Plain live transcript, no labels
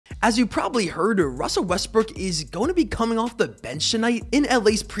As you probably heard, Russell Westbrook is going to be coming off the bench tonight in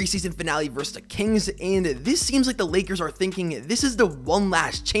LA's preseason finale versus the Kings, and this seems like the Lakers are thinking this is the one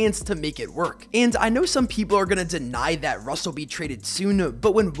last chance to make it work. And I know some people are going to deny that Russ will be traded soon,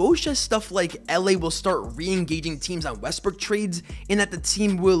 but when Woj says stuff like LA will start re-engaging teams on Westbrook trades and that the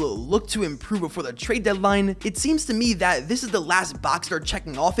team will look to improve before the trade deadline, it seems to me that this is the last box they're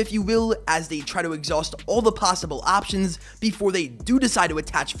checking off, if you will, as they try to exhaust all the possible options before they do decide to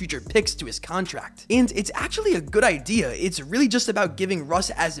attach future picks to his contract. And it's actually a good idea. It's really just about giving Russ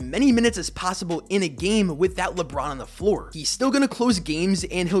as many minutes as possible in a game without LeBron on the floor. He's still going to close games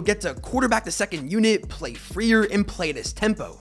and he'll get to quarterback the second unit, play freer, and play at his tempo.